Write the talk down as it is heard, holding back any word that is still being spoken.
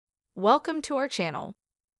Welcome to our channel.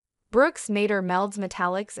 Brooks Nader Melds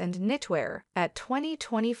Metallics and Knitwear at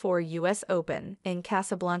 2024 US Open in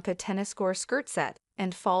Casablanca Tenniscore skirt set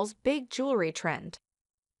and fall's big jewelry trend.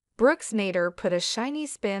 Brooks Nader put a shiny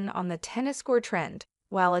spin on the Tenniscore trend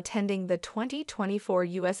while attending the 2024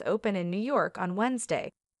 US Open in New York on Wednesday.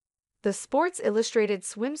 The Sports Illustrated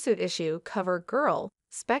swimsuit issue cover girl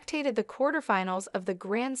spectated the quarterfinals of the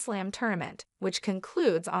Grand Slam tournament, which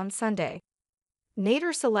concludes on Sunday.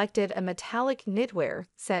 Nader selected a metallic knitwear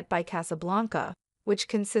set by Casablanca, which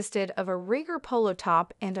consisted of a rigger polo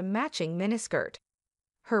top and a matching miniskirt.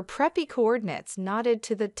 Her preppy coordinates nodded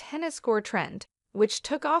to the Tenniscore trend, which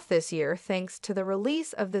took off this year thanks to the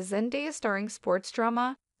release of the Zendaya-starring sports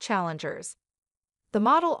drama, Challengers. The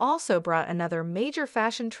model also brought another major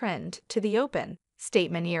fashion trend to the Open,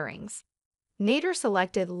 statement earrings. Nader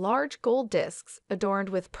selected large gold discs adorned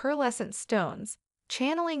with pearlescent stones,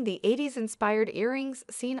 channeling the 80s-inspired earrings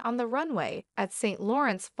seen on the runway at Saint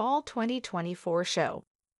Laurent's Fall 2024 show.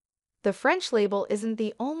 The French label isn't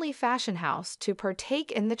the only fashion house to partake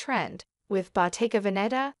in the trend, with Bottega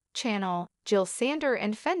Veneta, Chanel, Jill Sander,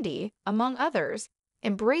 and Fendi, among others,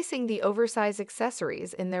 embracing the oversized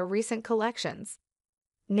accessories in their recent collections.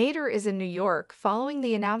 Nader is in New York following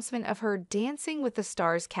the announcement of her Dancing with the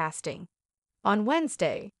Stars casting. On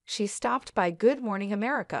Wednesday, she stopped by Good Morning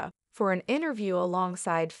America for an interview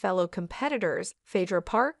alongside fellow competitors Phaedra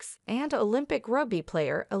Parks and Olympic rugby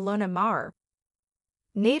player Ilona Maher.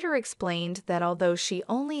 Nader explained that although she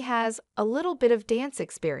only has a little bit of dance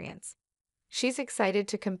experience, she's excited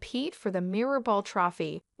to compete for the Mirror Ball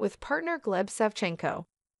Trophy with partner Gleb Savchenko.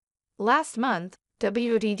 Last month,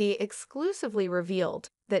 WDD exclusively revealed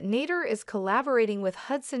that Nader is collaborating with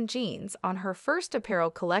Hudson Jeans on her first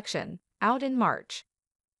apparel collection, out in March.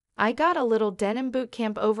 "I got a little denim boot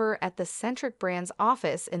camp over at the Centric Brand's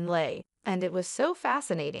office in LA, and it was so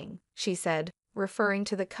fascinating," she said, referring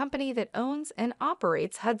to the company that owns and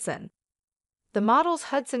operates Hudson. The model's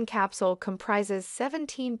Hudson capsule comprises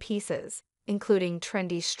 17 pieces, including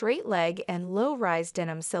trendy straight-leg and low-rise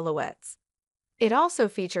denim silhouettes. It also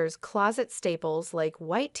features closet staples like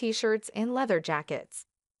white t-shirts and leather jackets.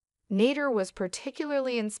 Nader was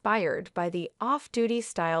particularly inspired by the off-duty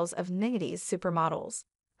styles of 90s supermodels.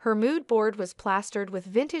 Her mood board was plastered with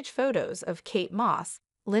vintage photos of Kate Moss,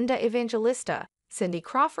 Linda Evangelista, Cindy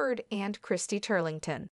Crawford, and Christy Turlington.